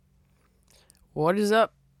What is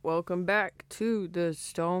up? Welcome back to the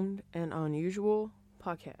Stoned and Unusual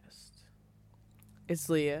podcast. It's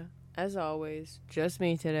Leah, as always, just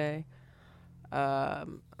me today.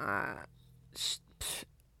 Um, I,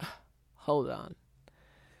 hold on.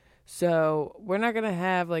 So, we're not going to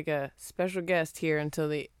have like a special guest here until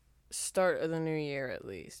the start of the new year at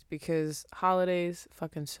least, because holidays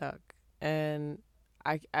fucking suck. And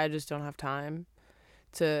I just don't have time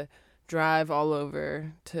to drive all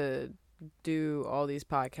over to do all these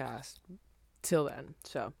podcasts till then.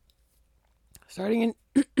 So, starting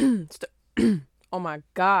in. Oh my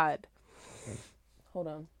god. Hold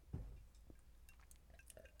on.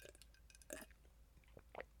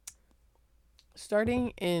 Starting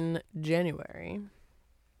in January,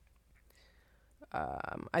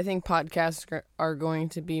 I think podcasts are going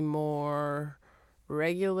to be more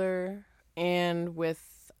regular and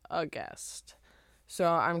with a guest. So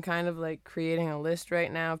I'm kind of like creating a list right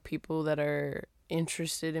now of people that are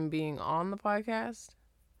interested in being on the podcast.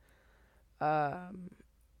 Um,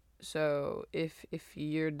 so if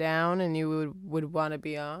you're down and you would want to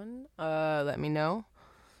be on, let me know.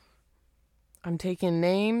 I'm taking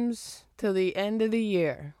names till the end of the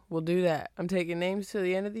year. We'll do that. I'm taking names till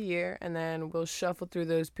the end of the year, and then we'll shuffle through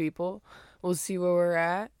those people. We'll see where we're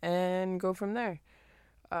at and go from there.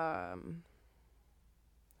 Um,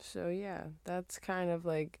 so yeah, that's kind of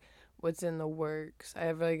like what's in the works. I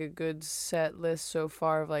have like a good set list so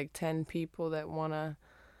far of like 10 people that want to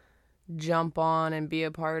jump on and be a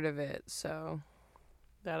part of it. So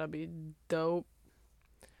that'll be dope.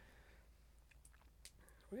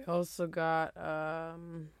 We also got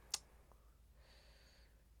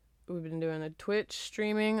we've been doing the Twitch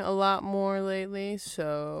streaming a lot more lately,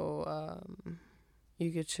 so you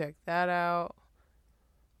could check that out.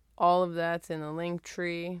 All of that's in the link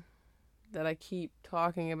tree that I keep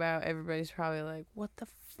talking about. Everybody's probably like, what the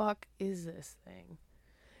fuck is this thing?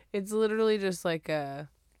 It's literally just like a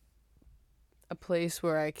place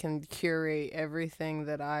where I can curate everything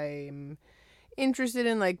that I'm interested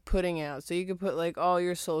in like putting out. So you can put like all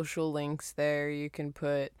your social links there. You can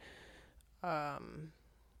put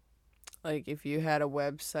like if you had a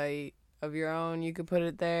website of your own, you could put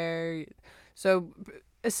it there. So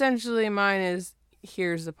essentially mine is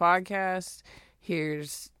here's the podcast,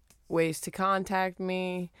 here's ways to contact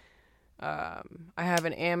me. I have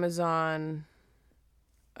an Amazon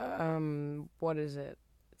what is it?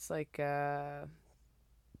 It's like I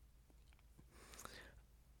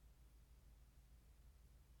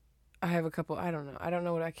have a couple. I don't know. I don't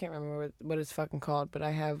know what I can't remember what it's fucking called. But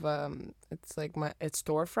I have it's like it's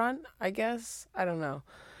storefront. I guess I don't know.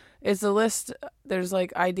 It's a list. There's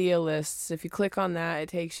like idea lists. If you click on that, it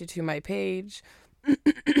takes you to my page,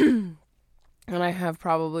 and I have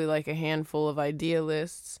probably like a handful of idea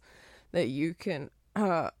lists that you can.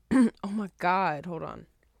 Oh my god! Hold on.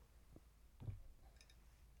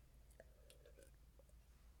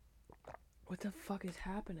 What the fuck is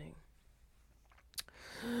happening?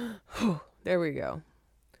 There we go.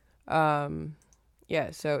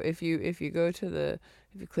 Yeah, so if you go to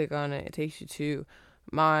if you click on it, it takes you to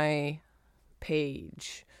my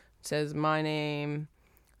page. It says my name,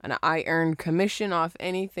 and I earn commission off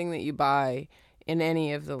anything that you buy in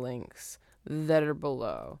any of the links that are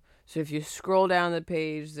below. So if you scroll down the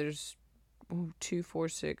page, there's 2, 4,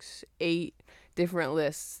 6, 8 different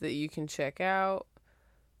lists that you can check out,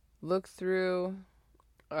 look through.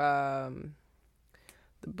 The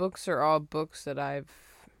books are all books that I've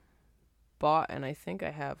bought and I think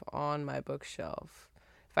I have on my bookshelf.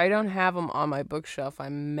 If I don't have them on my bookshelf, I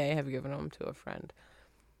may have given them to a friend.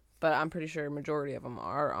 But I'm pretty sure a majority of them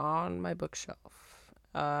are on my bookshelf.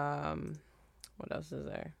 What else is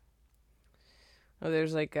there? Oh,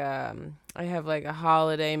 there's like I have like a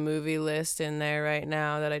holiday movie list in there right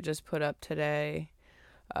now that I just put up today.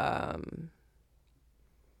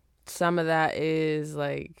 Some of that is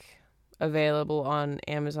like available on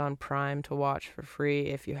Amazon Prime to watch for free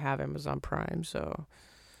if you have Amazon Prime, so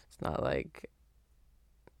it's not like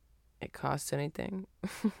it costs anything.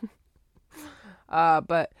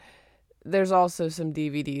 But there's also some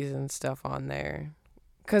DVDs and stuff on there.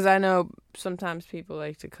 Because I know sometimes people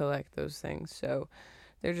like to collect those things, so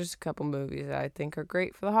there's just a couple movies that I think are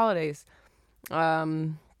great for the holidays.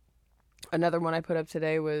 Another one I put up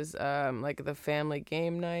today was like the family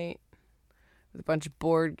game night with a bunch of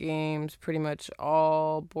board games, pretty much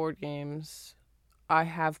all board games I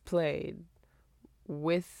have played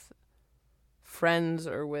with friends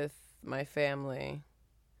or with my family,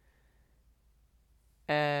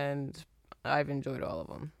 and I've enjoyed all of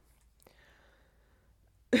them.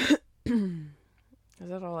 Is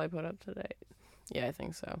that all I put up today? Yeah, I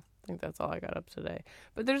think so. I think that's all I got up today.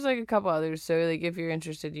 But there's like a couple others, so like if you're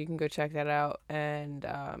interested, you can go check that out. And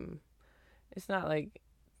it's not like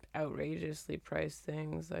outrageously priced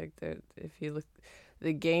things. Like if you look,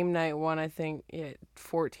 the game night one, I think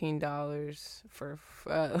 $14 for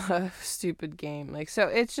a stupid game. Like, so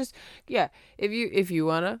it's just, yeah. If you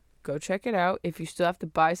wanna go check it out, if you still have to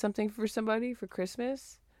buy something for somebody for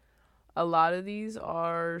Christmas, a lot of these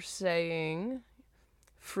are saying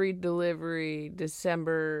free delivery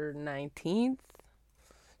December 19th.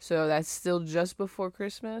 So that's still just before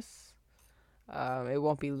Christmas. It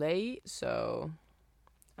won't be late, so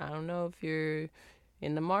I don't know if you're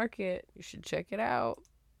in the market. You should check it out.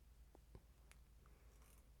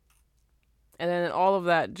 And then all of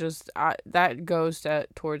that that goes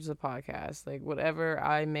towards the podcast. Like whatever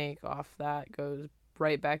I make off that goes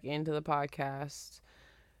right back into the podcast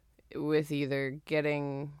with either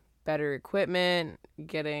getting better equipment,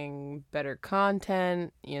 getting better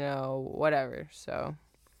content, whatever. So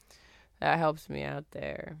that helps me out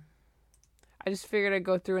there. I just figured I'd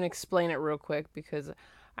go through and explain it real quick because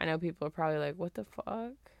I know people are probably like, what the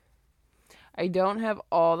fuck? I don't have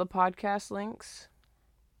all the podcast links,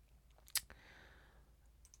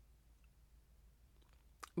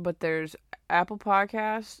 but there's Apple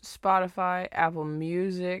Podcasts, Spotify, Apple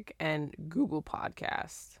Music, and Google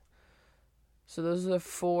Podcasts. So those are the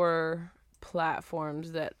 4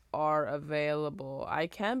 platforms that are available. I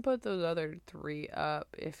can put those other 3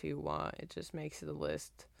 up if you want. It just makes the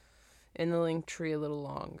list in the link tree a little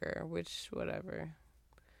longer, which whatever.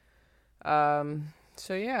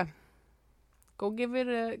 So yeah. Go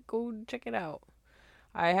check it out.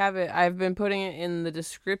 I've been putting it in the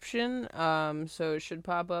description, so it should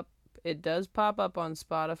pop up. It does pop up on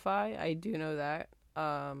Spotify. I do know that.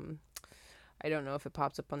 I don't know if it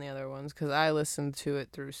pops up on the other ones because I listen to it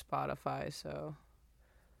through Spotify, so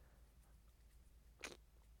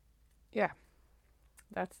yeah.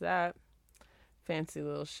 That's that. Fancy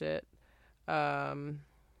little shit. We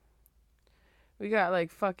got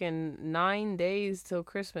like fucking 9 days till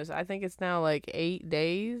Christmas. I think it's now like 8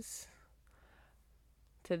 days.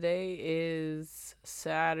 Today is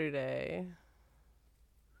Saturday.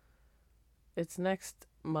 It's next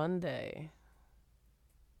Monday.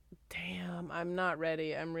 Damn, I'm not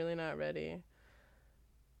ready. I'm really not ready.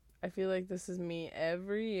 I feel like this is me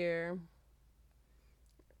every year.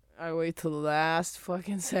 I wait till the last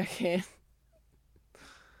fucking second.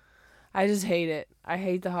 I just hate it. I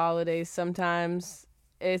hate the holidays. Sometimes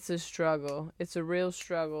it's a struggle. It's a real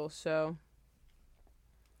struggle, so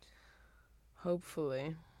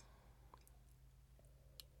hopefully.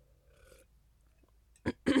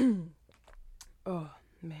 Oh,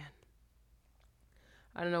 man.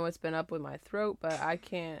 I don't know what's been up with my throat, but I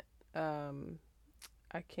can't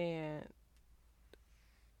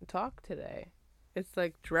talk today. It's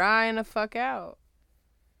like drying the fuck out.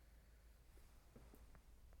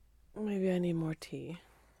 Maybe I need more tea.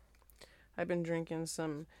 I've been drinking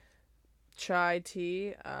some chai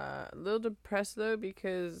tea. A little depressed though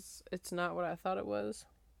because it's not what I thought it was.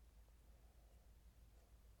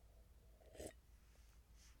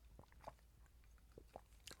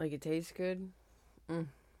 Like it tastes good.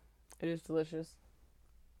 It is delicious.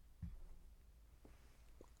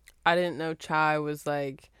 I didn't know chai was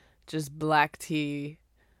like just black tea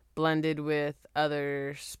blended with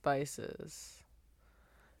other spices.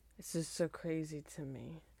 It's just so crazy to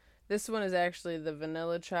me. This one is actually the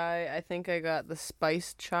vanilla chai. I think I got the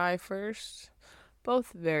spiced chai first.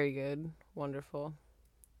 Both very good. Wonderful.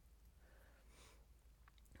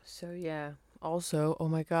 So yeah. Also, oh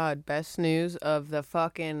my god, best news of the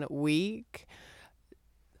fucking week.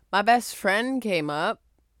 My best friend came up.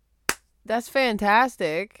 That's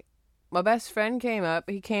fantastic. My best friend came up.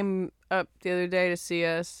 He came up the other day to see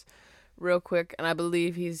us real quick, and I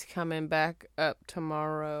believe he's coming back up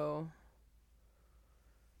tomorrow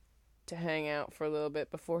to hang out for a little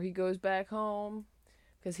bit before he goes back home,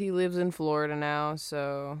 because he lives in Florida now,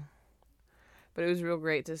 so. But it was real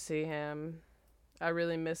great to see him. I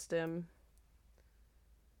really missed him.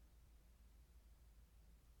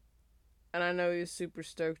 And I know he was super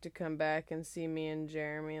stoked to come back and see me and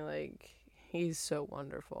Jeremy. Like, he's so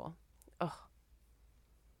wonderful. Ugh.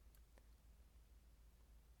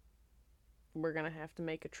 We're gonna have to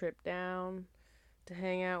make a trip down to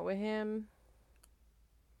hang out with him.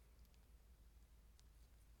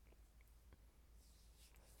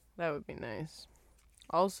 That would be nice.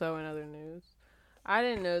 Also, in other news, I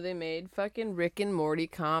didn't know they made fucking Rick and Morty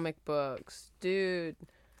comic books. Dude.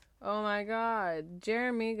 Oh my god.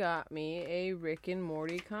 Jeremy got me a Rick and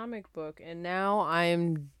Morty comic book, and now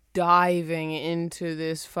I'm diving into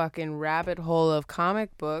this fucking rabbit hole of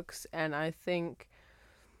comic books, and I think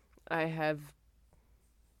I have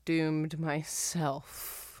doomed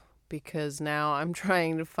myself because now I'm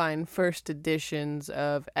trying to find first editions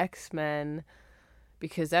of X-Men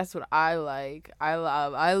because that's what I like. I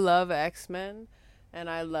love X-Men, and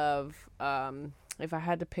I love if I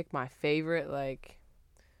had to pick my favorite like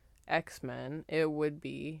X-Men, it would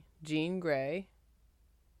be Jean Grey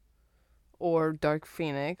or Dark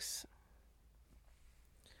Phoenix.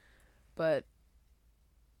 But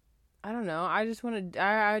I don't know. I just want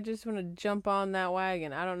to jump on that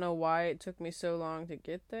wagon. I don't know why it took me so long to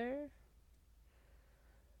get there.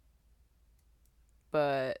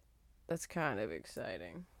 But that's kind of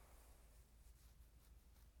exciting.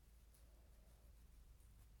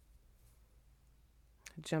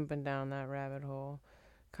 Jumping down that rabbit hole.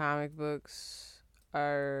 Comic books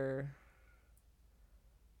are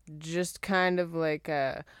just kind of like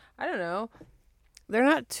I don't know. They're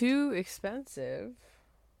not too expensive.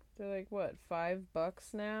 They're like what, $5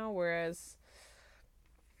 now, whereas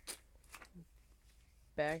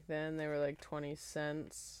back then they were like 20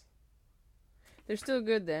 cents. They're still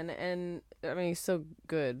good then, and I mean still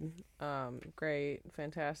good. Great,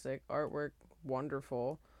 fantastic artwork,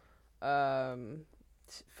 wonderful.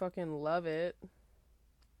 Fucking love it.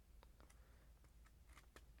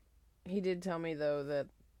 He did tell me though that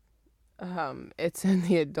it's in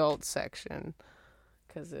the adult section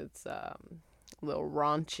because it's a little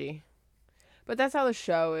raunchy. But that's how the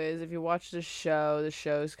show is. If you watch the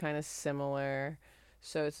show's kind of similar.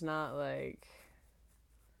 So it's not like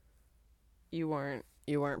you weren't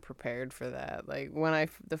prepared for that. Like when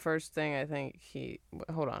the first thing I think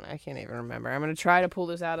hold on, I can't even remember. I'm going to try to pull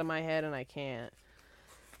this out of my head and I can't.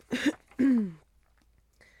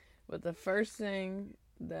 But the first thing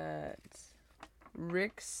that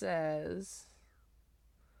Rick says,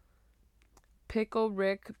 Pickle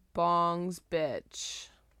Rick bongs bitch.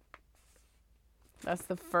 That's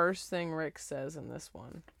the first thing Rick says in this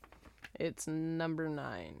one. It's number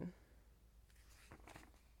 9.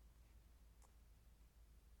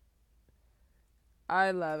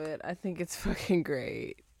 I love it. I think it's fucking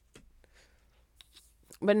great.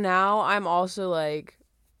 But now I'm also like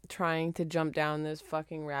trying to jump down this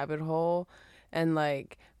fucking rabbit hole and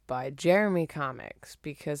like buy Jeremy comics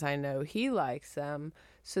because I know he likes them.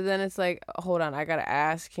 So then it's like, hold on, I gotta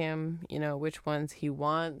ask him, which ones he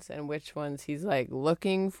wants and which ones he's like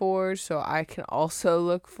looking for so I can also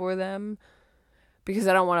look for them because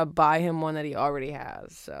I don't want to buy him one that he already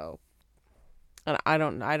has. So, and I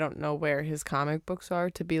don't know where his comic books are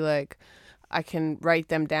to be like, I can write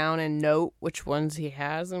them down and note which ones he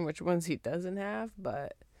has and which ones he doesn't have,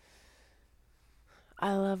 but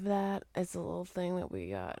I love that. It's a little thing that we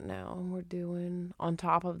got now and we're doing on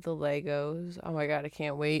top of the Legos. Oh my God, I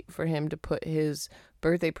can't wait for him to put his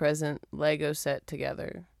birthday present Lego set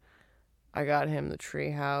together. I got him the tree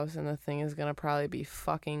house and the thing is going to probably be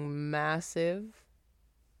fucking massive.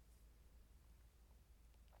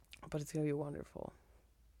 But it's going to be wonderful.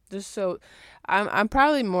 Just so I'm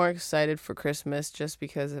probably more excited for Christmas just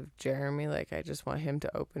because of Jeremy. Like I just want him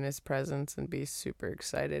to open his presents and be super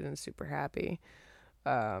excited and super happy.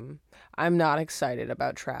 I'm not excited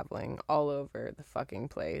about traveling all over the fucking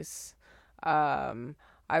place.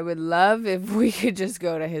 I would love if we could just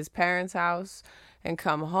go to his parents' house and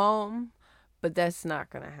come home, but that's not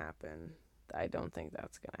gonna happen. I don't think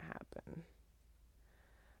that's gonna happen.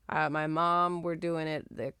 My mom, we're doing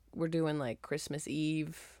like Christmas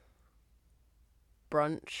Eve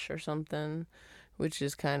brunch or something, which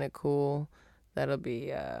is kind of cool. That'll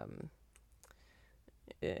be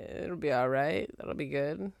it'll be all right. That'll be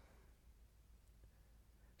good.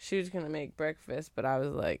 She was gonna make breakfast, but I was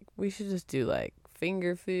like, we should just do like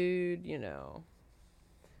finger food,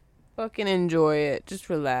 Fucking enjoy it. Just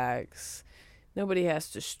relax. Nobody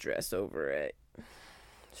has to stress over it.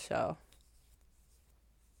 So.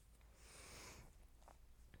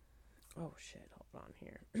 Oh shit, hold on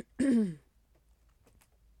here.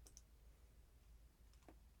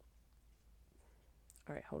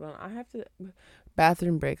 Alright, hold on. I have to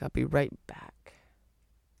bathroom break. I'll be right back.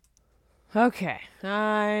 Okay,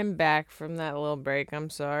 I'm back from that little break. I'm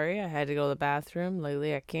sorry. I had to go to the bathroom.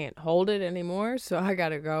 Lately I can't hold it anymore, so I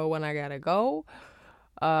gotta go when I gotta go.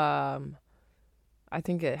 I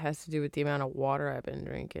think it has to do with the amount of water I've been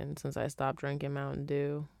drinking since I stopped drinking Mountain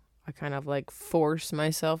Dew. I kind of like force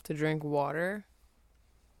myself to drink water.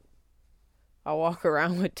 I walk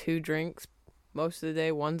around with 2 drinks most of the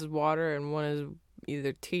day. One's water and one is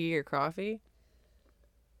either tea or coffee.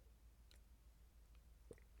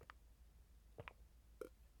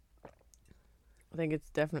 I think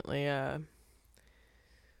it's definitely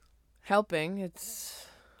helping. It's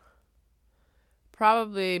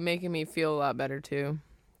probably making me feel a lot better too.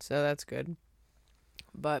 So that's good.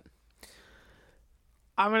 But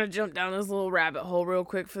I'm going to jump down this little rabbit hole real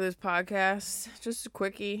quick for this podcast. Just a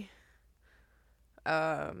quickie.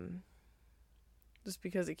 Just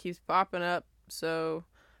because it keeps popping up. So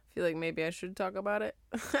I feel like maybe I should talk about it.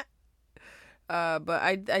 But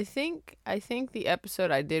I think the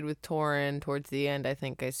episode I did with Torin towards the end, I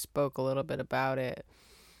think I spoke a little bit about it.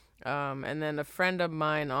 And then a friend of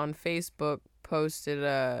mine on Facebook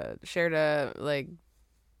shared a, like,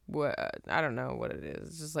 what, I don't know what it is.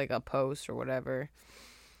 It's just like a post or whatever.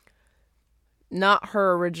 Not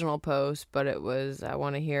her original post, but it was, I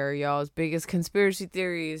want to hear y'all's biggest conspiracy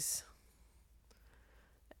theories.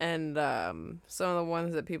 And some of the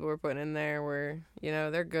ones that people were putting in there were,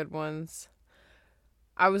 they're good ones.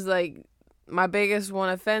 I was like, my biggest one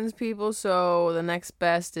offends people, so the next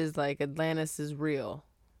best is like Atlantis is real.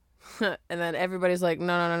 And then everybody's like,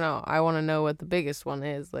 no. I want to know what the biggest one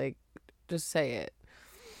is. Like, just say it.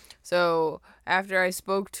 So after I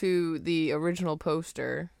spoke to the original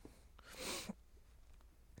poster,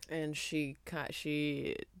 and she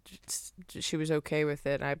was okay with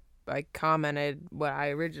it, I commented what I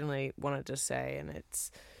originally wanted to say, and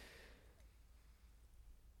it's...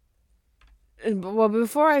 Well,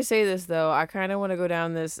 before I say this, though, I kind of want to go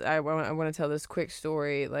down this... I want to tell this quick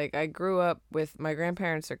story. Like, I grew up with... My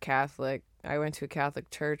grandparents are Catholic. I went to a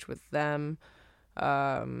Catholic church with them.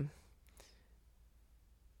 I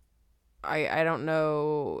don't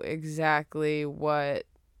know exactly what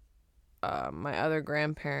my other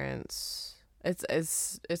grandparents... It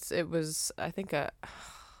was, I think, I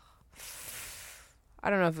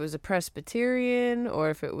don't know if it was a Presbyterian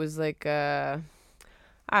or if it was like a...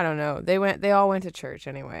 I don't know. They all went to church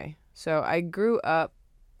anyway. So I grew up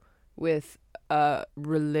with a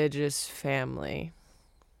religious family.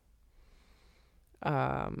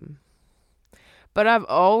 But I've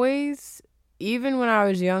always, even when I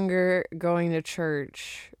was younger, going to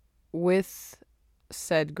church with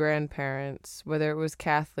said grandparents, whether it was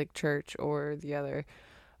Catholic church or the other,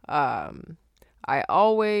 I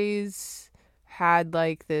always had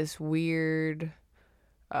like this weird,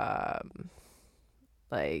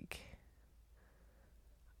 like,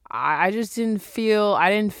 I just didn't feel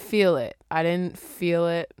it.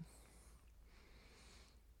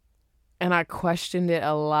 And I questioned it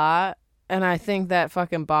a lot. And I think that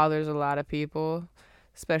fucking bothers a lot of people,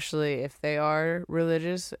 especially if they are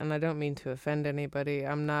religious. And I don't mean to offend anybody.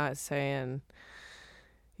 I'm not saying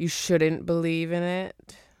you shouldn't believe in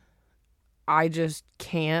it. I just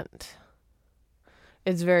can't.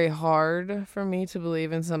 It's very hard for me to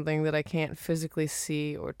believe in something that I can't physically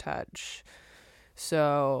see or touch.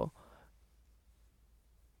 So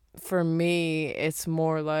for me, it's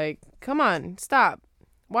more like, come on, stop.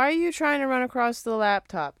 Why are you trying to run across the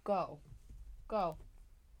laptop? Go.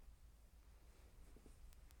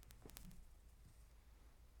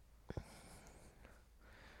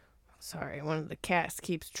 Sorry, one of the cats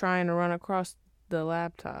keeps trying to run across the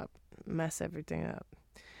laptop, mess everything up.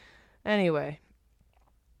 Anyway.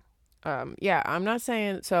 Yeah, I'm not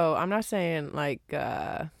saying like,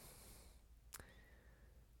 I'm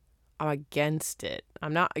against it.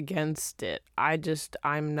 I'm not against it.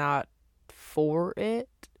 I'm not for it,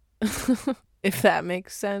 if that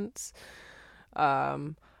makes sense.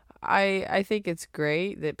 I think it's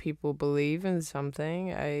great that people believe in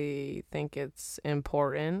something. I think it's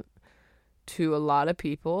important to a lot of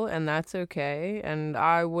people, and that's okay. And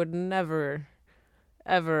I would never,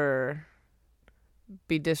 ever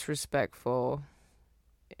be disrespectful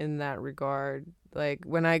in that regard. Like,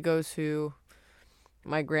 when I go to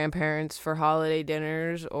my grandparents for holiday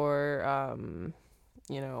dinners or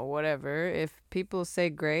whatever, if people say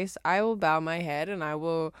grace, I will bow my head and I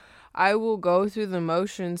will go through the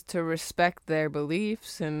motions to respect their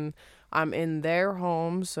beliefs, and I'm in their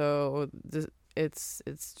home, so it's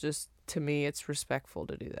just, to me, it's respectful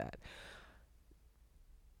to do that.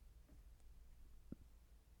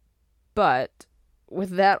 But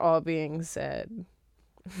with that all being said,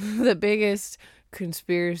 the biggest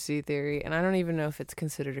conspiracy theory, and I don't even know if it's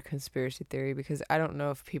considered a conspiracy theory because I don't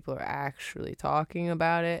know if people are actually talking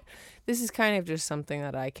about it. This is kind of just something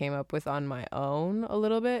that I came up with on my own a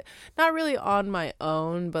little bit. Not really on my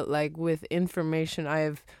own, but like with information I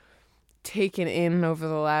have taken in over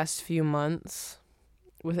the last few months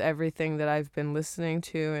with everything that I've been listening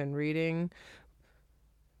to and reading.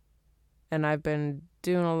 And I've been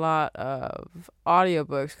doing a lot of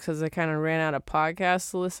audiobooks because I kind of ran out of podcasts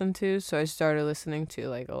to listen to. So I started listening to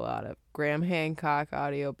like a lot of Graham Hancock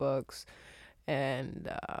audiobooks and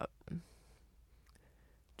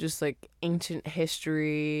just like ancient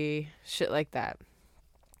history, shit like that.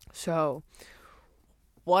 So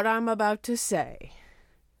what I'm about to say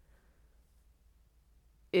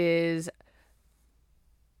is,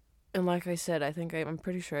 and like I said, I think I'm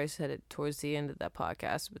pretty sure I said it towards the end of that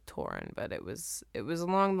podcast with Torin, but it was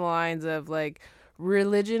along the lines of like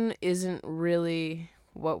religion isn't really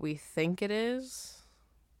what we think it is.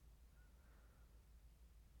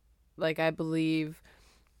 Like I believe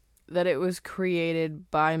that it was created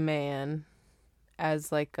by man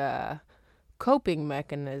as like a coping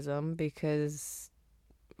mechanism because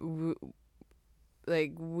we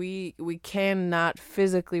cannot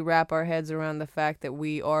physically wrap our heads around the fact that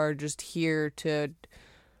we are just here to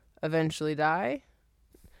eventually die.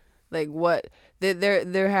 Like what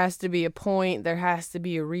there has to be a point, there has to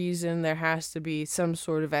be a reason, there has to be some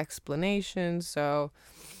sort of explanation. So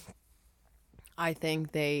I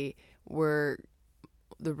think they were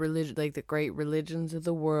the religion, like the great religions of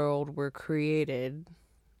the world were created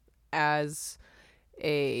as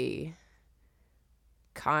a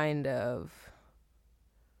kind of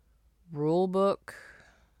rule book.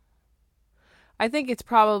 I think it's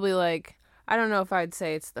probably like, I don't know if I'd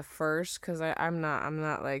say it's the first because I'm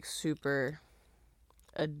not like super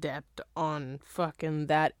adept on fucking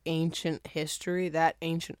that ancient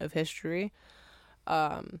of history.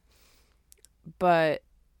 But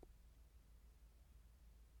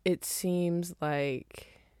it seems like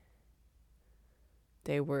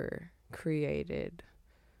they were created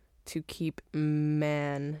to keep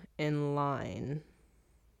man in line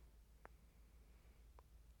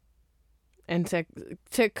and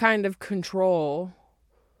to kind of control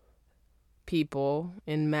people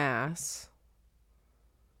in mass.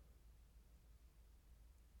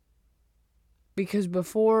 Because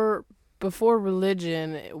before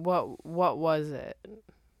religion, what was it?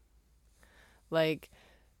 Like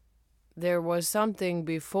there was something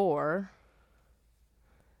before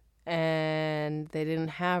and they didn't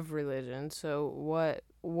have religion. So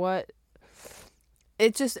what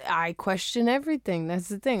it just, I question everything. That's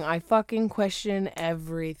the thing. I fucking question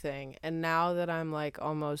everything. And now that I'm like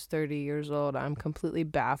almost 30 years old, I'm completely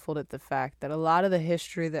baffled at the fact that a lot of the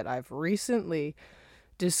history that I've recently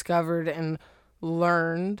discovered and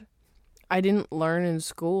learned, I didn't learn in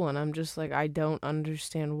school. And I'm just like, I don't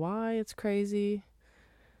understand why. It's crazy.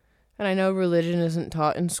 And I know religion isn't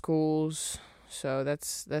taught in schools. So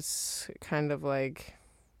that's kind of like,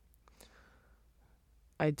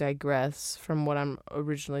 I digress from what I'm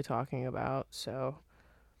originally talking about. So,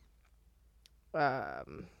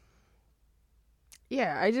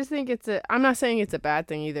 yeah, I just think I'm not saying it's a bad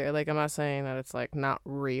thing either. Like, I'm not saying that it's like not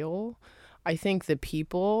real. I think the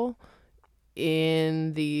people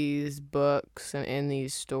in these books and in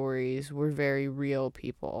these stories were very real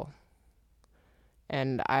people.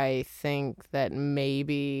 And I think that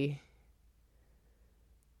maybe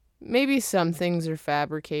some things are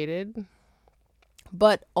fabricated.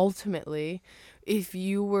 But ultimately, if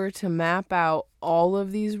you were to map out all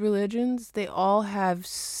of these religions, they all have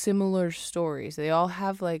similar stories. They all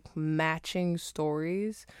have like matching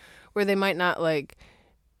stories where they might not like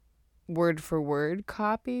word for word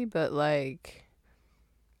copy, but like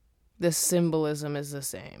the symbolism is the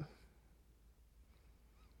same.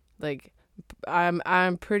 Like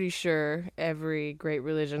I'm pretty sure every great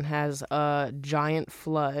religion has a giant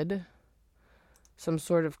flood, some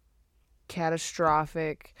sort of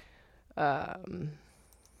catastrophic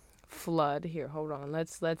flood. Here, hold on.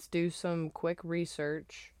 Let's do some quick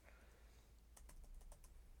research.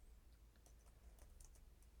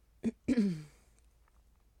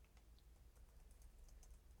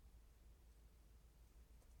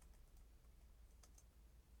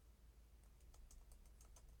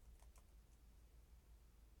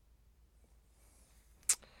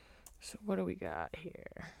 So what do we got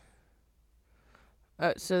here?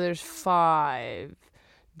 So there's 5: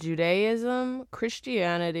 Judaism,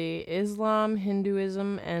 Christianity, Islam,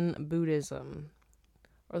 Hinduism, and Buddhism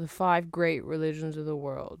are the 5 great religions of the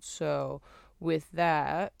world. So with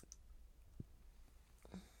that,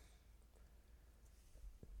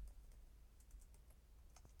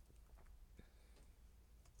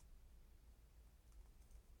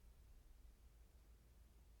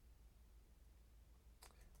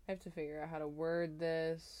 I have to figure out how to word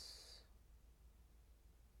this.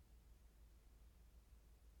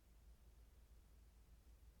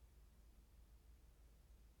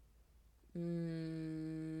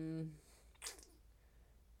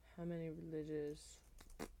 How many religious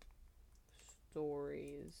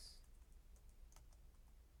stories?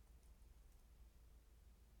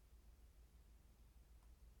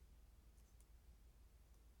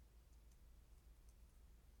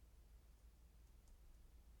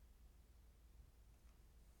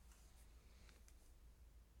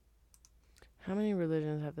 How many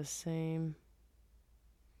religions have the same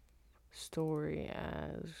story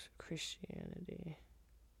as Christianity.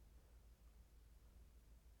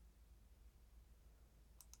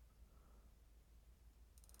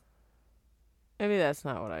 Maybe that's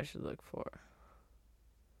not what I should look for.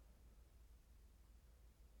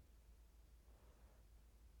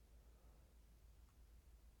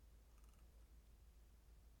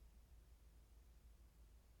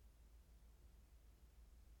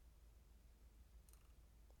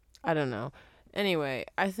 I don't know. Anyway,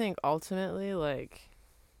 I think ultimately, like,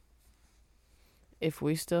 if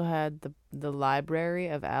we still had the Library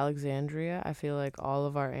of Alexandria, I feel like all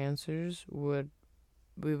of our answers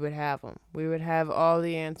we would have them. We would have all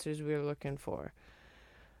the answers we were looking for.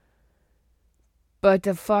 But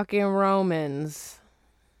the fucking Romans,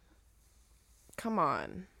 come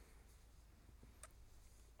on.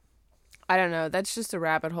 I don't know. That's just a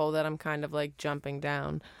rabbit hole that I'm kind of like jumping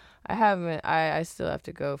down. I still have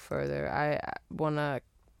to go further. I want to,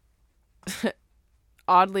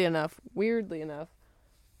 oddly enough, weirdly enough,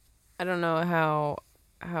 I don't know how,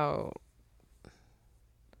 I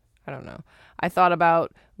don't know. I thought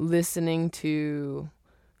about listening to,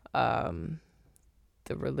 the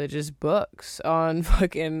religious books on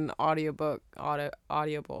fucking Audible.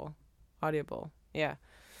 Yeah.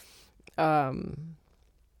 To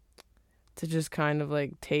just kind of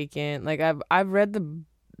like take in, like I've read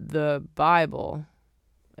the Bible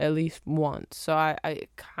at least once, so I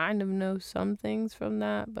kind of know some things from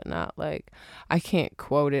that, but not like, I can't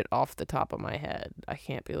quote it off the top of my head. I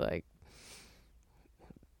can't be like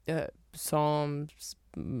Psalms,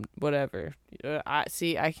 whatever. I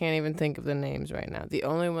can't even think of the names right now. The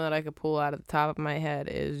only one that I could pull out of the top of my head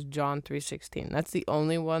is John 3:16. That's the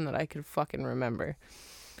only one that I could fucking remember.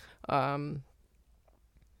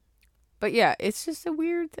 But yeah, it's just a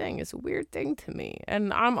weird thing. It's a weird thing to me.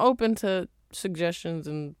 And I'm open to suggestions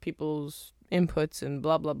and people's inputs and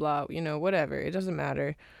blah, blah, blah. You know, whatever. It doesn't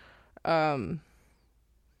matter. It's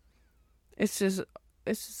just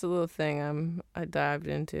a little thing I dived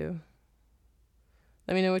into.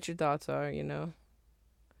 Let me know what your thoughts are, you know.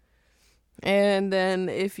 And then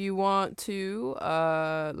if you want to,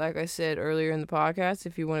 like I said earlier in the podcast,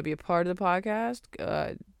 if you want to be a part of the podcast,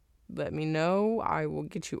 let me know. I will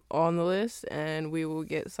get you on the list and we will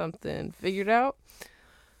get something figured out.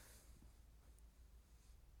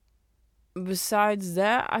 Besides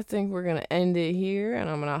that, I think we're going to end it here, and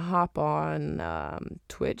I'm going to hop on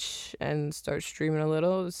Twitch and start streaming a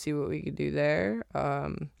little to see what we could do there.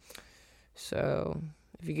 So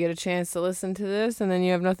if you get a chance to listen to this and then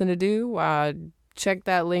you have nothing to do, check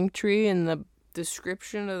that link tree in the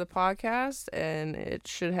description of the podcast, and it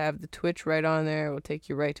should have the Twitch right on there. It will take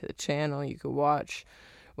you right to the channel. You can watch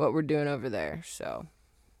what we're doing over there. So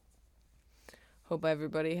hope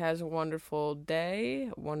everybody has a wonderful day.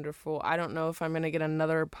 I don't know if I'm going to get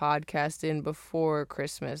another podcast in before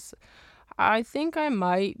Christmas. I think I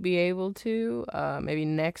might be able to, maybe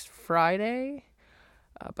next Friday.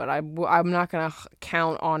 But I'm not going to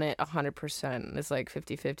count on it 100%. It's like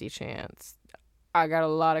 50-50 chance. I got a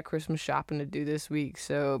lot of Christmas shopping to do this week,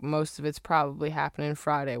 so most of it's probably happening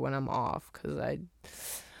Friday when I'm off, because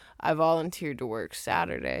I volunteered to work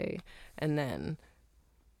Saturday, and then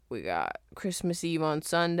we got Christmas Eve on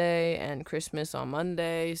Sunday and Christmas on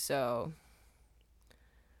Monday, so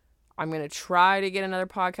I'm going to try to get another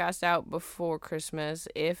podcast out before Christmas.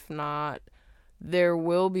 If not, there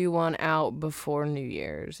will be one out before New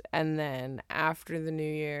Year's, and then after the New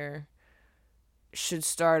Year should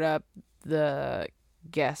start up the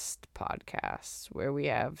guest podcasts where we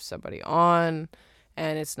have somebody on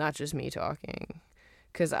and it's not just me talking,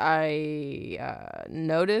 because I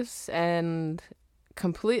notice, and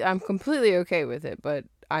I'm completely okay with it, but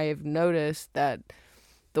I have noticed that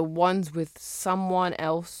the ones with someone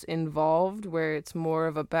else involved, where it's more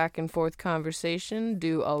of a back and forth conversation,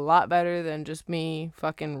 do a lot better than just me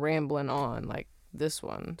fucking rambling on like this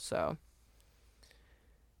one. So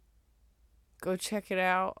go check it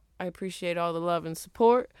out. I appreciate all the love and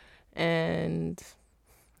support, and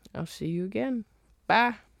I'll see you again.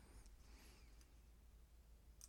 Bye.